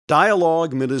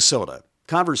Dialogue Minnesota.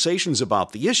 Conversations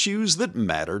about the issues that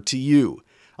matter to you.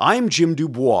 I'm Jim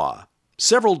Dubois.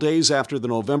 Several days after the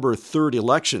November 3rd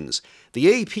elections,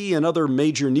 the AP and other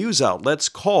major news outlets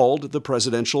called the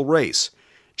presidential race.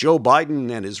 Joe Biden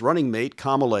and his running mate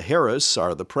Kamala Harris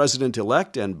are the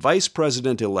president-elect and vice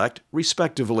president-elect,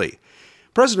 respectively.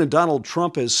 President Donald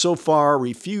Trump has so far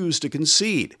refused to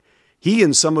concede. He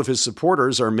and some of his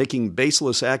supporters are making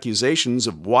baseless accusations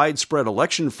of widespread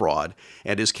election fraud,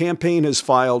 and his campaign has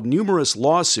filed numerous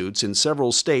lawsuits in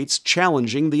several states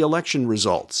challenging the election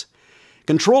results.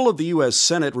 Control of the U.S.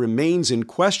 Senate remains in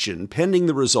question pending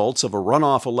the results of a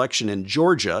runoff election in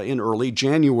Georgia in early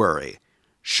January.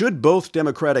 Should both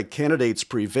Democratic candidates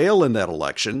prevail in that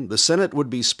election, the Senate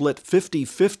would be split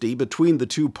 50-50 between the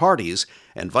two parties,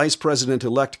 and Vice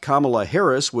President-elect Kamala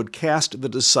Harris would cast the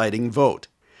deciding vote.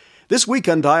 This week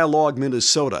on Dialogue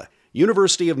Minnesota,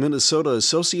 University of Minnesota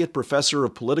Associate Professor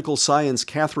of Political Science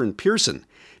Catherine Pearson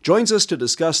joins us to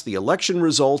discuss the election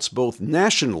results both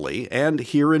nationally and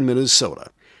here in Minnesota.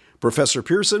 Professor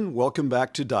Pearson, welcome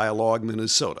back to Dialogue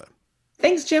Minnesota.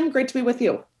 Thanks, Jim. Great to be with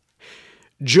you.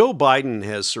 Joe Biden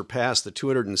has surpassed the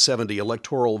 270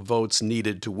 electoral votes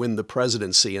needed to win the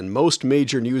presidency, and most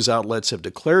major news outlets have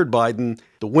declared Biden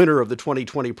the winner of the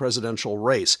 2020 presidential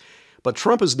race. But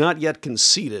Trump has not yet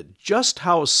conceded. Just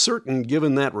how certain,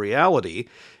 given that reality,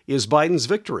 is Biden's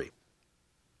victory?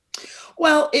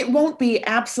 Well, it won't be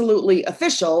absolutely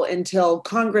official until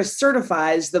Congress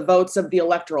certifies the votes of the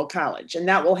Electoral College, and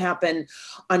that will happen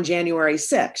on January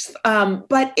 6th.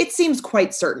 But it seems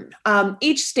quite certain.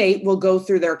 Each state will go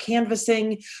through their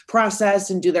canvassing process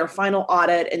and do their final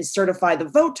audit and certify the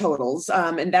vote totals,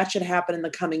 and that should happen in the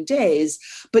coming days.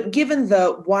 But given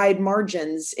the wide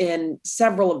margins in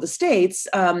several of the states,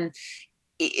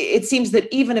 it seems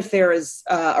that even if there is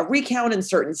a recount in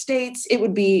certain states, it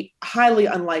would be highly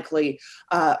unlikely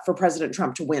for President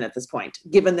Trump to win at this point,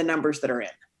 given the numbers that are in.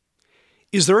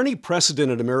 Is there any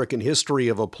precedent in American history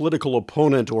of a political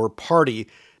opponent or party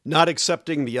not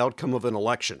accepting the outcome of an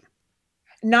election?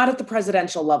 Not at the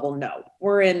presidential level, no.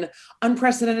 We're in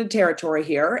unprecedented territory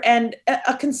here, and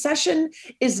a concession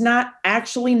is not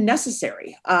actually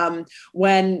necessary.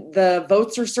 When the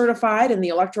votes are certified and the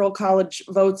Electoral College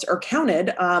votes are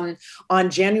counted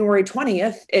on January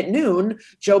 20th at noon,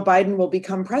 Joe Biden will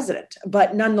become president.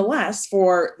 But nonetheless,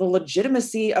 for the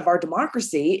legitimacy of our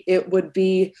democracy, it would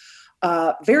be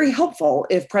very helpful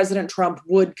if President Trump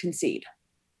would concede.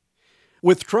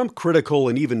 With Trump critical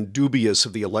and even dubious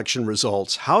of the election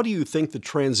results, how do you think the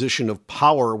transition of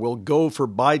power will go for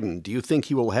Biden? Do you think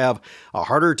he will have a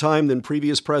harder time than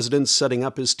previous presidents setting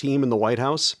up his team in the White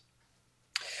House?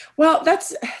 Well,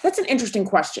 that's an interesting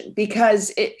question,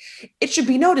 because it should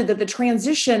be noted that the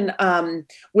transition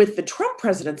with the Trump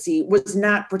presidency was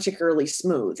not particularly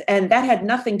smooth. And that had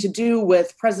nothing to do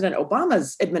with President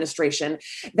Obama's administration.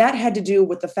 That had to do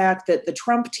with the fact that the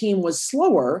Trump team was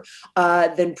slower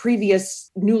than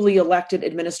previous newly elected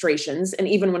administrations, and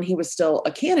even when he was still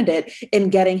a candidate, in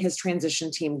getting his transition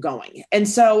team going. And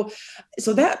so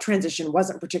that transition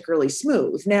wasn't particularly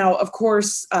smooth. Now, of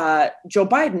course, Joe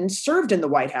Biden served in the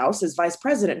White House as vice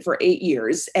president for 8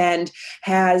 years and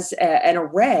has an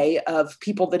array of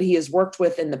people that he has worked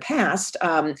with in the past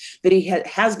that he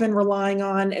has been relying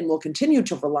on and will continue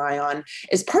to rely on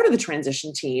as part of the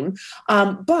transition team.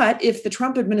 But if the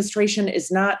Trump administration is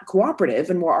not cooperative,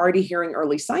 and we're already hearing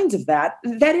early signs of that,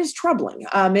 that is troubling.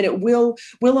 And it will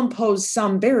impose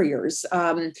some barriers.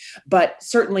 But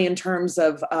certainly in terms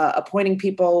of appointing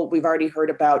people, we've already heard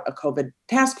about a COVID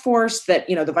task force that,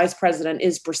 the vice president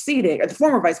is proceeding, or the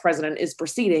former vice president is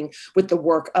proceeding with the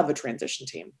work of a transition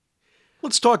team.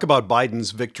 Let's talk about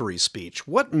Biden's victory speech.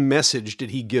 What message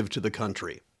did he give to the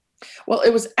country? Well,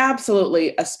 it was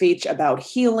absolutely a speech about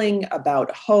healing,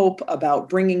 about hope, about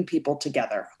bringing people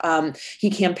together.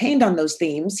 He campaigned on those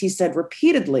themes. He said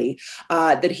repeatedly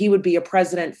that he would be a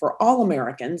president for all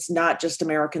Americans, not just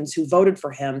Americans who voted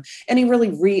for him. And he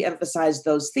really re-emphasized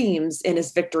those themes in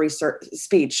his victory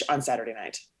speech on Saturday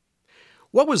night.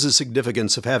 What was the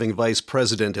significance of having Vice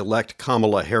President-elect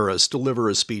Kamala Harris deliver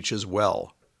a speech as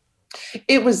well?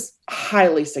 It was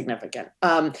highly significant.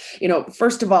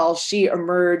 First of all, she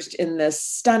emerged in this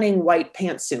stunning white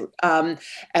pantsuit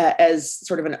as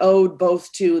sort of an ode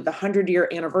both to the 100-year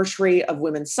anniversary of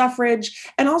women's suffrage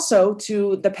and also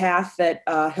to the path that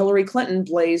Hillary Clinton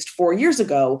blazed 4 years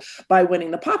ago by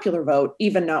winning the popular vote,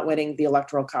 even not winning the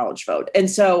Electoral College vote. And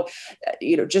so,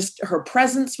 just her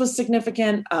presence was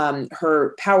significant.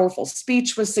 Her powerful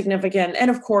speech was significant. And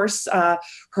of course,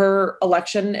 her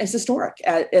election is historic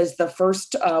as the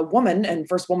first woman and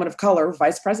first woman of color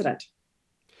vice president.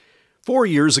 4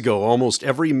 years ago, almost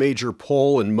every major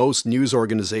poll and most news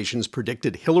organizations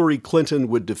predicted Hillary Clinton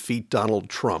would defeat Donald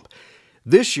Trump.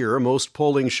 This year, most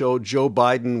polling showed Joe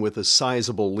Biden with a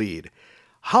sizable lead.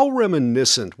 How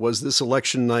reminiscent was this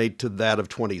election night to that of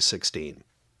 2016?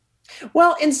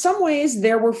 Well, in some ways,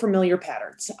 there were familiar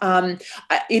patterns.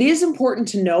 It is important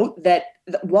to note that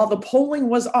while the polling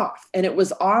was off, and it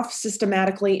was off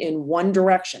systematically in one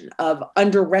direction of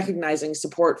under recognizing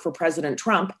support for President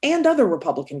Trump and other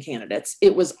Republican candidates,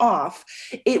 it was off.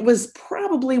 It was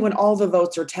probably, when all the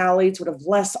votes are tallied, sort of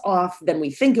less off than we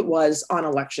think it was on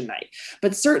election night.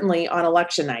 But certainly on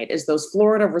election night, as those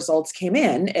Florida results came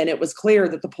in, and it was clear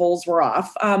that the polls were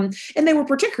off, and they were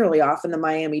particularly off in the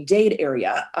Miami-Dade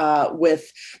area,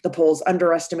 with the polls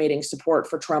underestimating support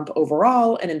for Trump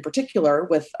overall, and in particular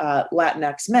with Latinx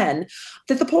men,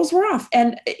 that the polls were off.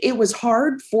 And it was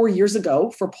hard 4 years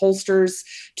ago for pollsters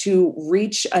to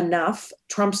reach enough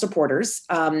Trump supporters,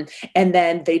 and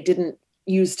then they didn't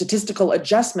use statistical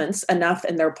adjustments enough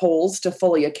in their polls to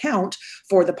fully account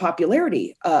for the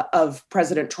popularity of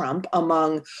President Trump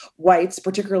among whites,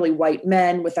 particularly white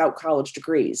men without college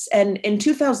degrees. And in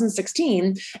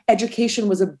 2016, education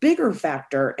was a bigger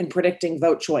factor in predicting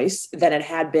vote choice than it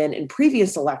had been in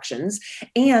previous elections.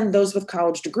 And those with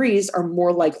college degrees are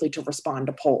more likely to respond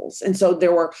to polls. And so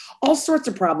there were all sorts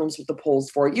of problems with the polls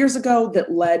 4 years ago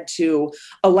that led to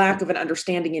a lack of an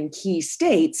understanding in key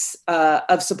states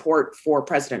of support for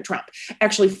President Trump.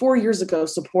 Actually, 4 years ago,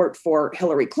 support for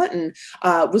Hillary Clinton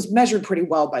was measured pretty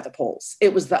well by the polls.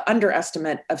 It was the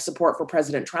underestimate of support for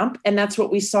President Trump. And that's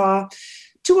what we saw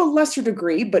to a lesser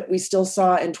degree, but we still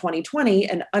saw in 2020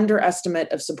 an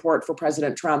underestimate of support for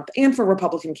President Trump and for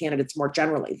Republican candidates more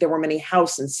generally. There were many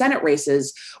House and Senate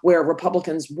races where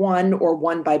Republicans won or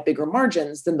won by bigger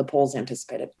margins than the polls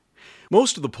anticipated.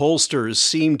 Most of the pollsters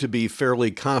seemed to be fairly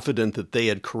confident that they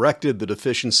had corrected the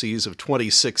deficiencies of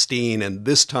 2016, and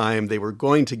this time they were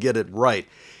going to get it right.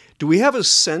 Do we have a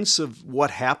sense of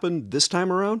what happened this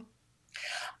time around?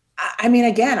 I mean,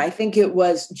 again, I think it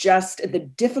was just the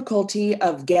difficulty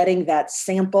of getting that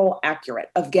sample accurate,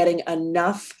 of getting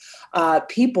enough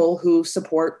people who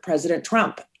support President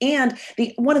Trump. And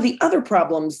one of the other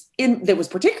problems that was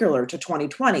particular to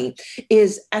 2020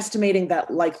 is estimating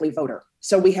that likely voter.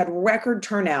 So we had record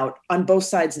turnout on both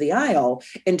sides of the aisle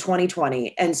in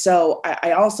 2020. And so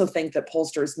I also think that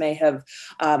pollsters may have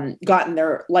gotten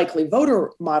their likely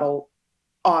voter model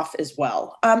off as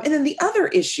well. And then the other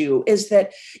issue is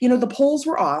that, the polls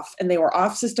were off, and they were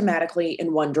off systematically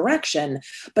in one direction.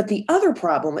 But the other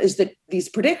problem is that these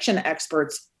prediction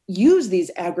experts use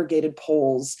these aggregated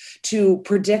polls to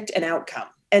predict an outcome.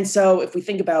 And so if we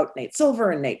think about Nate Silver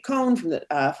and Nate Cohn from the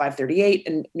 538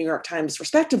 and New York Times,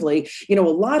 respectively, a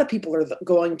lot of people are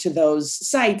going to those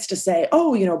sites to say,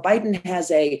 Biden has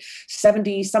a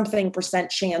 70-something%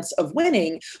 chance of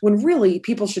winning, when really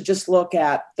people should just look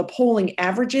at the polling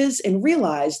averages and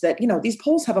realize that, these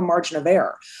polls have a margin of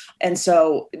error. And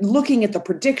so looking at the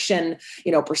prediction,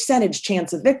 percentage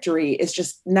chance of victory is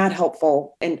just not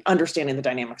helpful in understanding the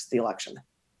dynamics of the election.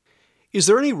 Is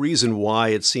there any reason why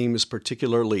it seems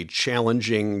particularly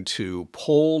challenging to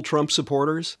poll Trump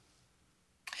supporters?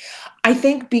 I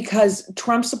think because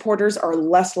Trump supporters are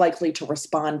less likely to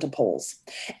respond to polls.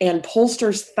 And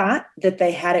pollsters thought that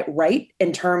they had it right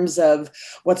in terms of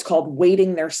what's called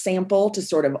weighting their sample to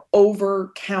sort of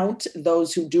overcount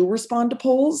those who do respond to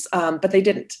polls. But they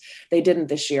didn't. They didn't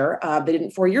this year. They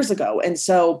didn't 4 years ago. And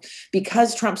so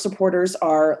because Trump supporters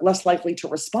are less likely to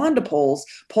respond to polls,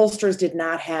 pollsters did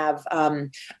not have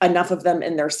enough of them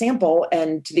in their sample.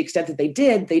 And to the extent that they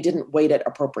didn't weight it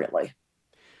appropriately.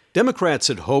 Democrats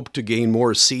had hoped to gain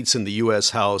more seats in the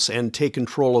U.S. House and take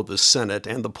control of the Senate,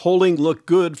 and the polling looked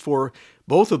good for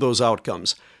both of those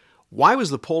outcomes. Why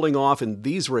was the polling off in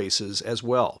these races as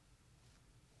well?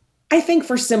 I think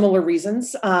for similar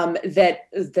reasons,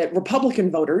 that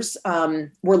Republican voters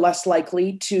were less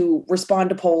likely to respond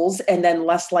to polls and then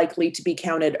less likely to be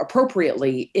counted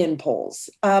appropriately in polls.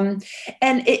 And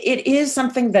it is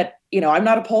something that, I'm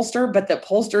not a pollster, but that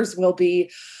pollsters will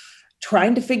be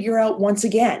trying to figure out once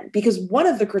again, because one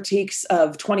of the critiques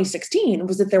of 2016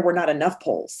 was that there were not enough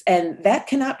polls, and that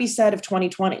cannot be said of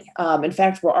 2020. In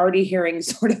fact, we're already hearing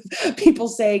sort of people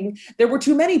saying there were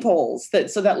too many polls,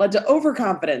 so that led to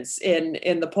overconfidence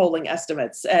in the polling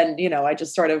estimates. And, I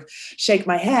just sort of shake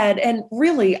my head. And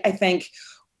really, I think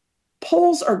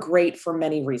polls are great for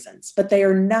many reasons, but they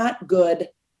are not good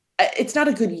it's not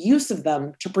a good use of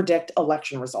them to predict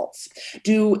election results.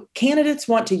 Do candidates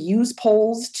want to use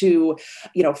polls to,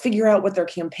 figure out what their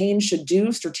campaign should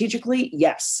do strategically?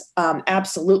 Yes,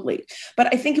 absolutely.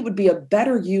 But I think it would be a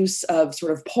better use of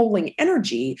sort of polling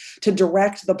energy to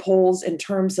direct the polls in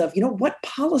terms of, what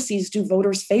policies do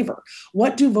voters favor?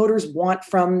 What do voters want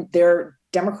from their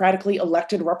democratically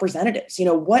elected representatives?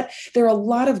 There are a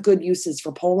lot of good uses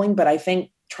for polling, but I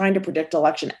think trying to predict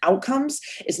election outcomes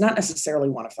is not necessarily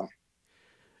one of them.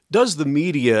 Does the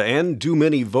media, and do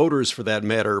many voters for that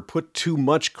matter, put too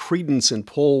much credence in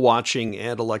poll watching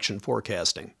and election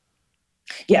forecasting?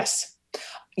 Yes.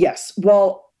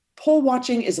 Well, poll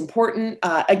watching is important.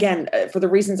 Again, for the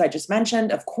reasons I just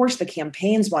mentioned. Of course, the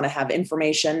campaigns want to have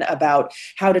information about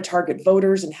how to target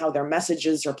voters and how their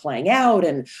messages are playing out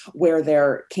and where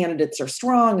their candidates are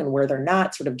strong and where they're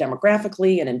not, sort of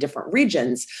demographically and in different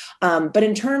regions. But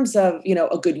in terms of,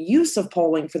 a good use of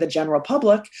polling for the general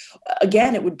public,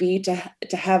 again, it would be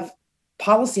to have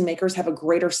policymakers have a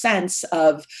greater sense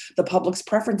of the public's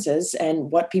preferences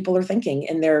and what people are thinking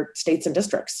in their states and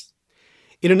districts.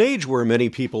 In an age where many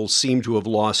people seem to have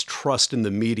lost trust in the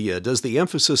media, does the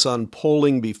emphasis on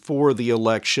polling before the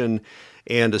election,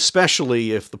 and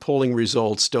especially if the polling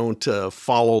results don't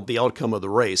follow the outcome of the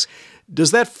race,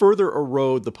 does that further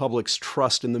erode the public's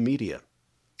trust in the media?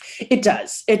 It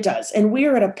does. And we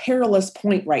are at a perilous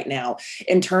point right now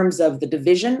in terms of the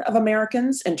division of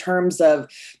Americans, in terms of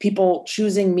people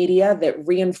choosing media that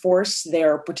reinforce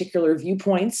their particular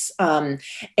viewpoints. And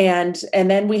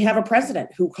then we have a president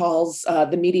who calls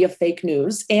the media fake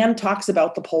news and talks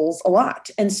about the polls a lot.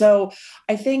 And so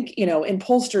I think, in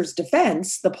pollsters'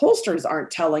 defense, the pollsters aren't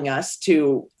telling us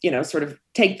to, sort of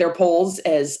take their polls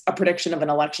as a prediction of an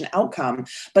election outcome,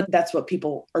 but that's what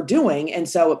people are doing. And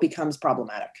so it becomes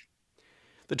problematic.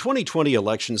 The 2020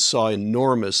 election saw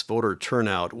enormous voter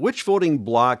turnout. Which voting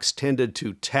blocs tended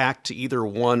to tack to either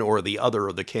one or the other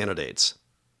of the candidates?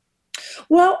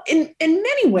 Well, in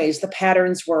many ways, the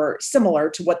patterns were similar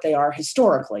to what they are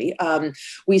historically.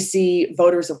 We see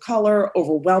voters of color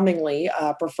overwhelmingly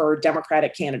prefer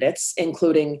Democratic candidates,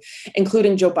 including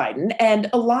Joe Biden. And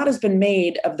a lot has been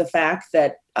made of the fact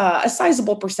that a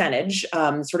sizable percentage,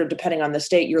 sort of depending on the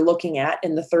state you're looking at,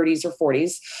 in the 30s or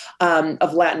 40s,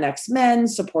 of Latinx men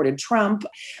supported Trump.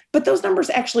 But those numbers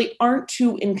actually aren't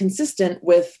too inconsistent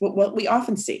with what we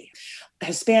often see.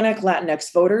 Hispanic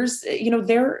Latinx voters,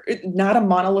 they're not a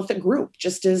monolithic group,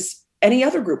 just as any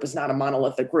other group is not a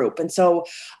monolithic group. And so,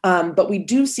 but we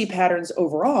do see patterns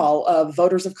overall of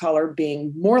voters of color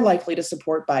being more likely to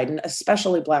support Biden,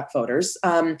 especially Black voters.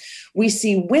 We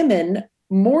see women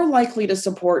more likely to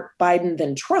support Biden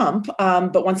than Trump.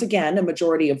 But once again, a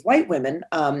majority of white women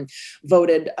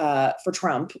voted for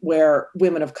Trump, where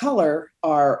women of color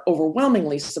are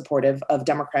overwhelmingly supportive of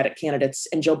Democratic candidates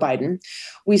and Joe Biden.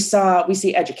 We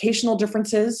see educational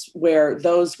differences where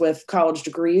those with college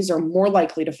degrees are more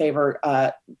likely to favor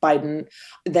Biden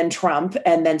than Trump,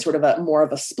 and then sort of more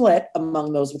of a split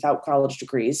among those without college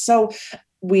degrees. So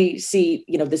we see,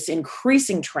 this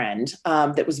increasing trend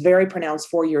that was very pronounced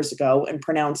 4 years ago and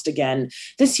pronounced again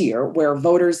this year, where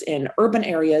voters in urban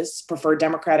areas prefer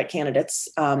Democratic candidates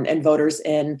and voters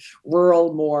in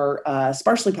rural, more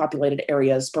sparsely populated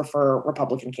areas prefer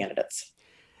Republican candidates.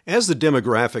 As the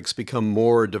demographics become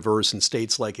more diverse in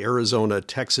states like Arizona,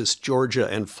 Texas, Georgia,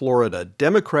 and Florida,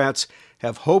 Democrats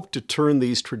have hoped to turn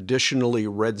these traditionally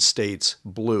red states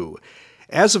blue.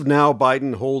 As of now,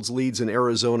 Biden holds leads in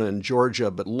Arizona and Georgia,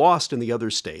 but lost in the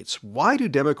other states. Why do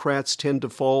Democrats tend to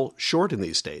fall short in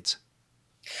these states?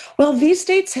 Well, these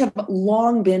states have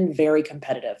long been very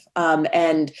competitive.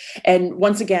 And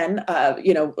once again,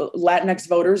 Latinx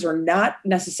voters are not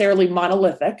necessarily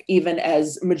monolithic, even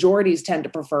as majorities tend to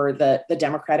prefer the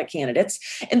Democratic candidates.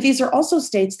 And these are also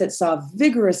states that saw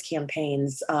vigorous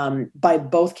campaigns by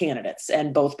both candidates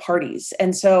and both parties.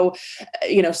 And so,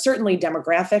 certainly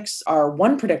demographics are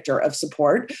one predictor of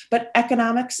support, but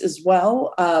economics as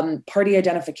well, party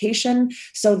identification.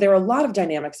 So there are a lot of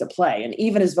dynamics at play. And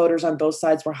even as voters on both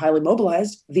sides were highly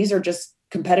mobilized, these are just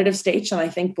competitive states, and I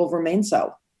think will remain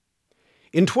so.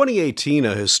 In 2018,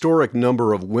 a historic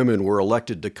number of women were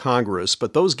elected to Congress,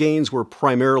 but those gains were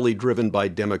primarily driven by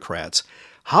Democrats.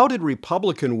 How did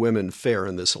Republican women fare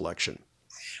in this election?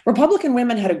 Republican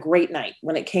women had a great night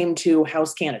when it came to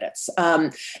House candidates.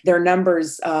 Their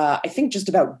numbers, I think, just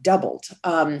about doubled,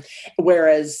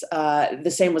 whereas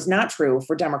the same was not true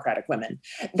for Democratic women.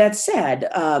 That said,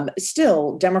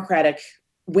 still, Democratic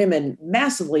women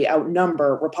massively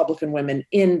outnumber Republican women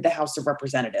in the House of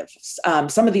Representatives.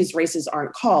 Some of these races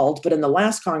aren't called, but in the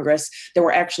last Congress, there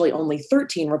were actually only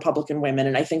 13 Republican women,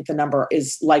 and I think the number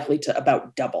is likely to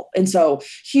about double. And so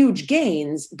huge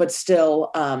gains, but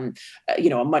still, a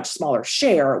much smaller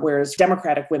share, whereas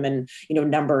Democratic women,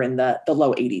 number in the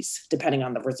low 80s, depending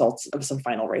on the results of some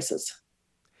final races.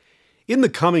 In the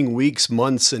coming weeks,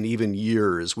 months, and even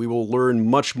years, we will learn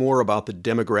much more about the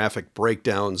demographic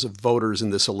breakdowns of voters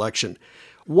in this election.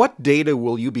 What data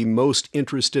will you be most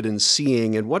interested in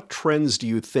seeing, and what trends do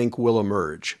you think will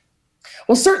emerge?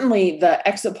 Well, certainly the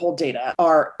exit poll data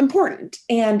are important.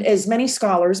 And as many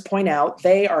scholars point out,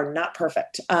 they are not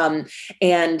perfect. And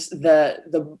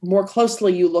the more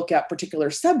closely you look at particular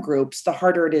subgroups, the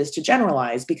harder it is to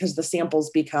generalize because the samples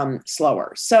become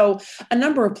slower. So a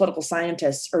number of political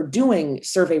scientists are doing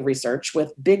survey research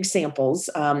with big samples,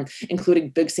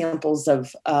 including big samples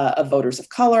of voters of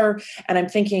color. And I'm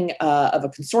thinking of a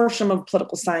consortium of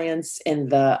political science in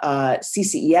the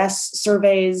CCES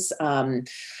surveys.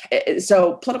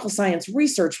 So political science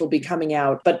research will be coming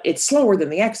out, but it's slower than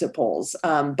the exit polls,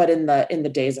 but in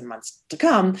the days and months to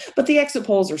come. But the exit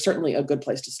polls are certainly a good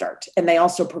place to start. And they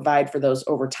also provide for those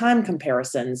over time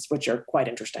comparisons, which are quite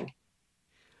interesting.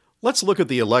 Let's look at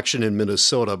the election in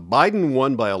Minnesota. Biden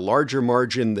won by a larger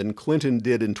margin than Clinton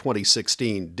did in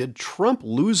 2016. Did Trump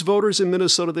lose voters in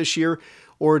Minnesota this year,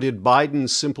 or did Biden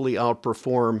simply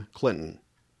outperform Clinton?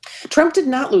 Trump did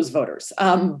not lose voters.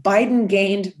 Biden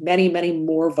gained many, many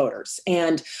more voters.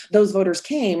 And those voters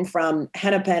came from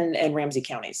Hennepin and Ramsey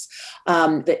counties.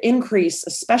 The increase,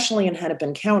 especially in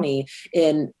Hennepin County,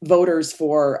 in voters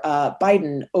for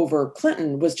Biden over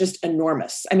Clinton was just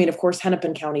enormous. I mean, of course,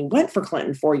 Hennepin County went for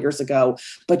Clinton 4 years ago,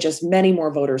 but just many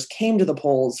more voters came to the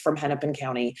polls from Hennepin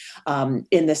County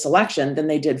in this election than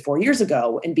they did 4 years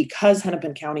ago. And because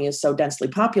Hennepin County is so densely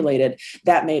populated,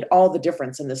 that made all the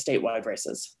difference in the statewide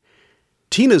races.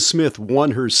 Tina Smith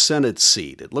won her Senate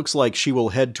seat. It looks like she will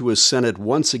head to a Senate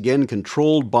once again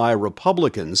controlled by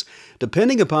Republicans,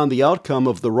 depending upon the outcome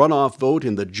of the runoff vote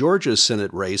in the Georgia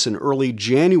Senate race in early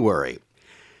January.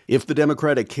 If the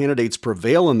Democratic candidates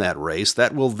prevail in that race,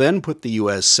 that will then put the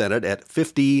U.S. Senate at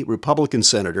 50 Republican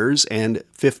senators and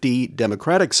 50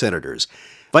 Democratic senators.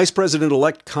 Vice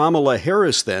President-elect Kamala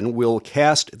Harris then will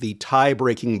cast the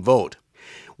tie-breaking vote.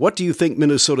 What do you think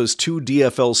Minnesota's two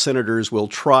DFL senators will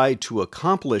try to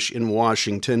accomplish in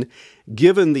Washington,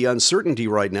 given the uncertainty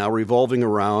right now revolving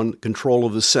around control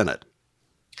of the Senate?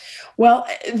 Well,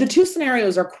 the two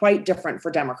scenarios are quite different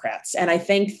for Democrats. And I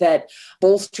think that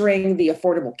bolstering the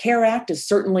Affordable Care Act is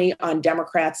certainly on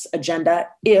Democrats' agenda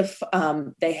if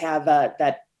they have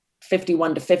that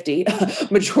 51 to 50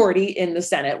 majority in the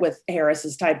Senate with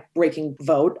Harris's tie-breaking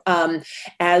vote,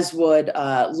 as would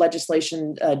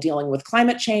legislation dealing with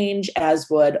climate change, as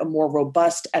would a more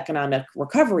robust economic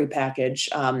recovery package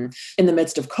in the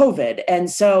midst of COVID. And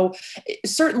so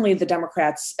certainly the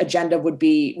Democrats' agenda would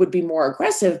be more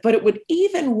aggressive, but it would,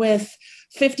 even with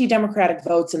 50 Democratic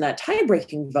votes in that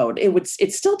tie-breaking vote,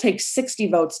 it still takes 60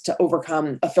 votes to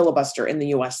overcome a filibuster in the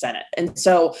U.S. Senate. And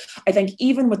so I think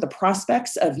even with the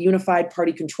prospects of unified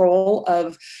party control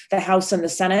of the House and the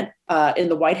Senate in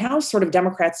the White House, sort of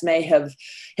Democrats may have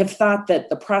thought that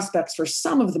the prospects for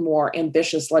some of the more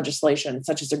ambitious legislation,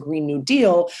 such as a Green New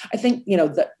Deal, I think,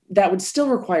 that would still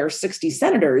require 60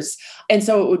 senators. And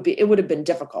so it would have been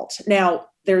difficult. Now,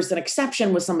 there's an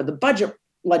exception with some of the budget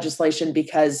legislation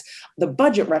because the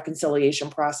budget reconciliation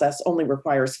process only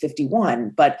requires 51,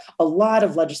 but a lot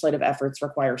of legislative efforts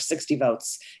require 60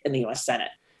 votes in the U.S. Senate.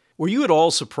 Were you at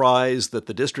all surprised that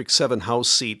the District 7 House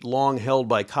seat, long held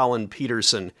by Collin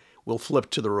Peterson, will flip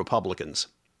to the Republicans?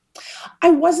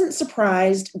 I wasn't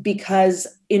surprised because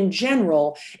in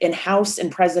general, in House and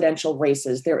presidential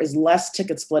races, there is less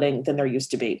ticket splitting than there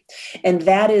used to be. And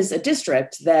that is a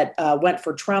district that went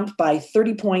for Trump by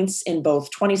 30 points in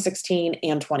both 2016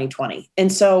 and 2020. And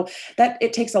so that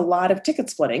it takes a lot of ticket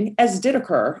splitting, as did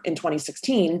occur in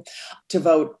 2016, to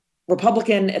vote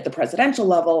Republican at the presidential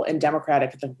level and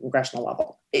Democratic at the congressional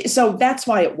level. So that's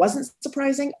why it wasn't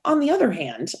surprising. On the other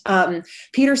hand,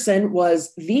 Peterson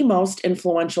was the most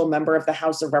influential member of the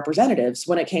House of Representatives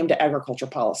when it came to agriculture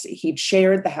policy. He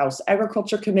chaired the House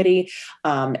Agriculture Committee,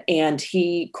 and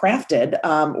he crafted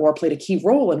or played a key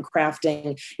role in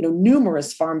crafting,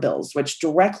 numerous farm bills, which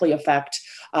directly affect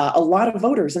a lot of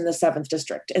voters in the 7th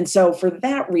District. And so for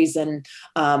that reason,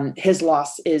 his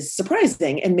loss is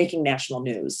surprising and making national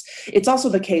news. It's also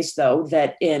the case, though,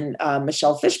 that in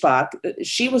Michelle Fischbach,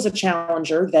 she was a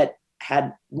challenger that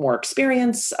had more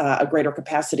experience, a greater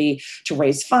capacity to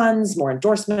raise funds, more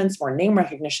endorsements, more name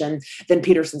recognition than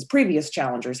Peterson's previous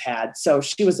challengers had. So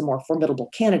she was a more formidable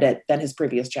candidate than his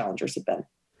previous challengers had been.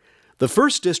 The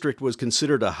first district was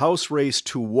considered a House race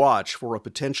to watch for a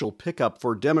potential pickup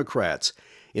for Democrats.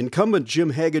 Incumbent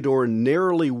Jim Hagedorn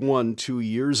narrowly won 2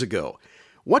 years ago.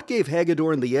 What gave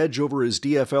Hagedorn the edge over his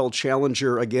DFL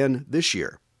challenger again this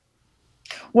year?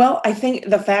 Well, I think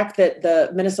the fact that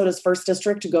the Minnesota's first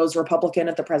district goes Republican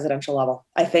at the presidential level.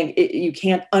 I think you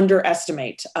can't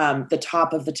underestimate the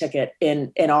top of the ticket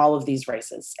in all of these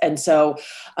races. And so,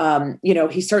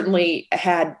 he certainly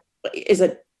is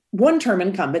a one-term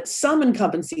incumbent, some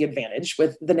incumbency advantage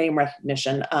with the name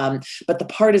recognition, but the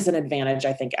partisan advantage,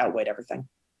 I think, outweighed everything.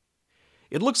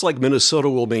 It looks like Minnesota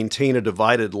will maintain a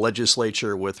divided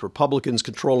legislature with Republicans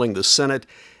controlling the Senate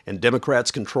and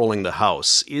Democrats controlling the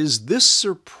House. Is this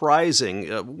surprising?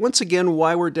 Once again,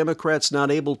 why were Democrats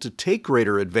not able to take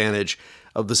greater advantage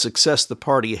of the success the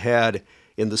party had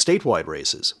in the statewide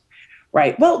races?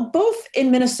 Right. Well, both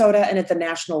in Minnesota and at the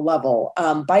national level,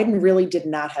 Biden really did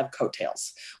not have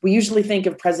coattails. We usually think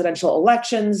of presidential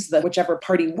elections, that whichever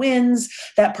party wins,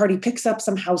 that party picks up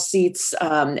some House seats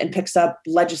and picks up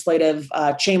legislative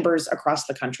chambers across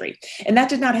the country. And that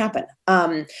did not happen,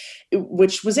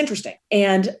 which was interesting.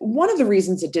 And one of the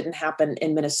reasons it didn't happen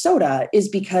in Minnesota is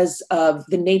because of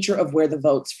the nature of where the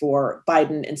votes for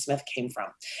Biden and Smith came from.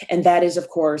 And that is, of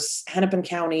course, Hennepin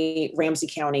County, Ramsey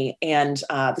County, and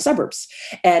the suburbs.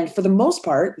 And for the most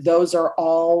part, those are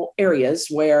all areas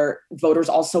where voters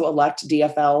also elect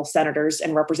DFL senators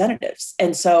and representatives.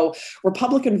 And so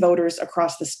Republican voters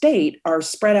across the state are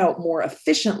spread out more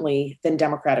efficiently than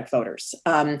Democratic voters.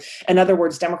 In other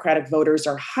words, Democratic voters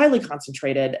are highly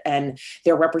concentrated and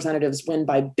their representatives win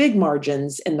by big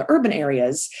margins in the urban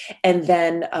areas. And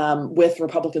then with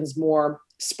Republicans more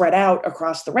spread out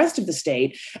across the rest of the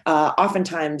state,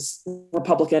 oftentimes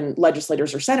Republican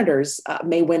legislators or senators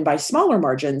may win by smaller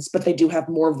margins, but they do have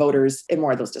more voters in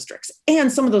more of those districts.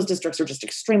 And some of those districts are just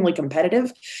extremely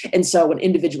competitive. And so an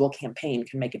individual campaign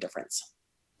can make a difference.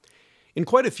 In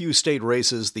quite a few state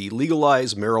races, the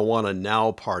Legalize Marijuana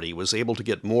Now party was able to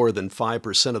get more than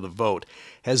 5% of the vote.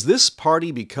 Has this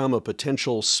party become a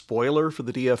potential spoiler for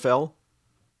the DFL?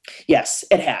 Yes,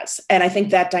 it has. And I think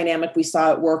that dynamic we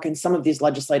saw at work in some of these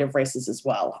legislative races as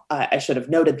well. I should have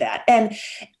noted that.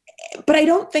 But I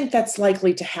don't think that's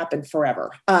likely to happen forever.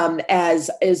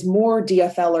 As more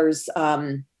DFLers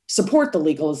support the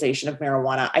legalization of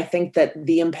marijuana, I think that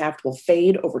the impact will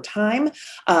fade over time.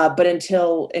 But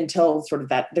until sort of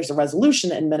that there's a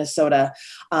resolution in Minnesota,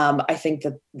 I think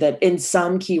that in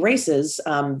some key races,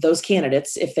 those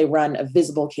candidates, if they run a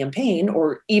visible campaign,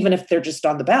 or even if they're just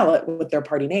on the ballot with their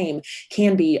party name,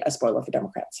 can be a spoiler for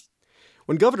Democrats.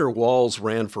 When Governor Walz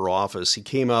ran for office, he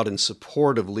came out in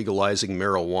support of legalizing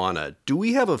marijuana. Do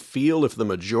we have a feel if the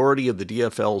majority of the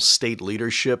DFL state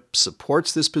leadership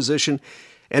supports this position?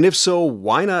 And if so,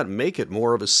 why not make it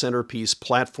more of a centerpiece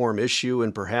platform issue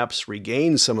and perhaps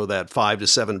regain some of that 5 to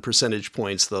 7 percentage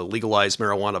points the Legalize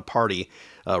Marijuana Party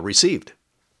received?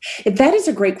 That is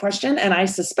a great question. And I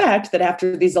suspect that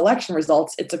after these election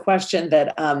results, it's a question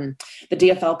that the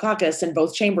DFL caucus in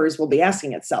both chambers will be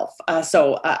asking itself.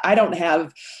 So I don't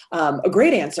have a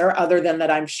great answer other than that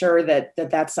I'm sure that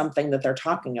that's something that they're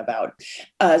talking about.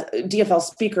 DFL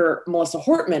Speaker Melissa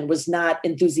Hortman was not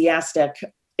enthusiastic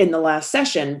in the last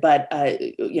session, but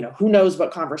who knows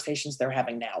what conversations they're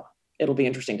having now. It'll be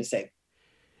interesting to see.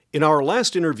 In our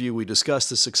last interview, we discussed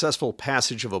the successful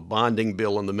passage of a bonding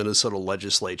bill in the Minnesota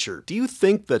legislature. Do you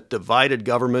think that divided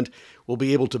government will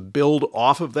be able to build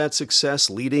off of that success,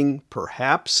 leading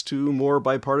perhaps to more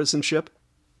bipartisanship?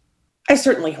 I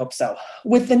certainly hope so.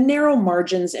 With the narrow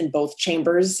margins in both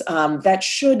chambers, that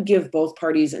should give both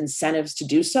parties incentives to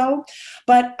do so.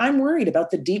 But I'm worried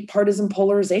about the deep partisan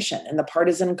polarization and the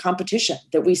partisan competition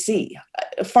that we see.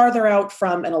 Farther out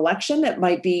from an election, it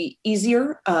might be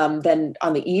easier than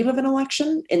on the eve of an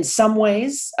election in some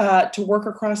ways to work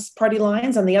across party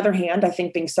lines. On the other hand, I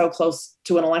think being so close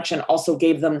to an election also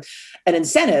gave them an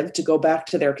incentive to go back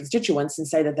to their constituents and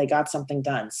say that they got something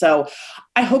done. So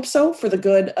I hope so for the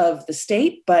good of the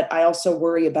state, but I also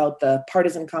worry about the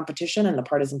partisan competition and the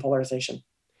partisan polarization.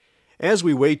 As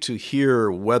we wait to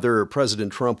hear whether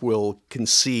President Trump will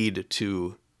concede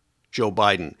to Joe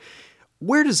Biden,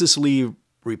 where does this leave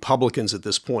Republicans at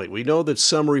this point? We know that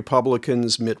some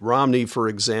Republicans, Mitt Romney, for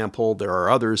example, there are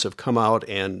others have come out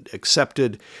and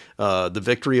accepted the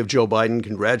victory of Joe Biden,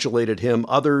 congratulated him.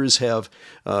 Others have,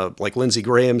 like Lindsey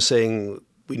Graham, saying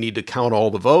we need to count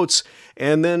all the votes.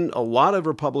 And then a lot of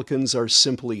Republicans are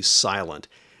simply silent.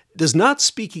 Does not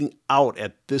speaking out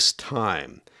at this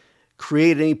time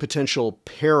create any potential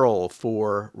peril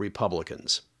for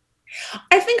Republicans?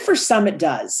 I think for some it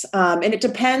does. And it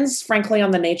depends, frankly,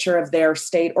 on the nature of their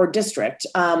state or district.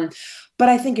 But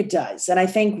I think it does. And I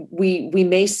think we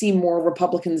may see more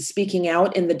Republicans speaking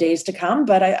out in the days to come.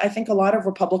 But I think a lot of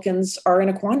Republicans are in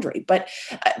a quandary. But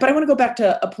I want to go back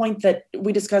to a point that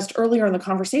we discussed earlier in the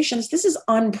conversations. This is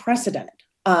unprecedented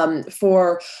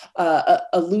for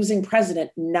a losing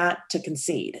president not to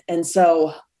concede. And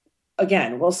so,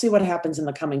 again, we'll see what happens in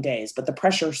the coming days, but the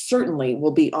pressure certainly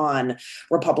will be on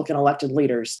Republican elected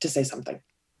leaders to say something.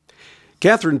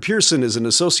 Catherine Pearson is an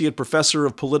associate professor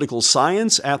of political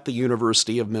science at the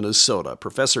University of Minnesota.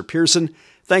 Professor Pearson,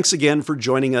 thanks again for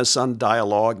joining us on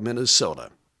Dialogue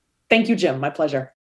Minnesota. Thank you, Jim. My pleasure.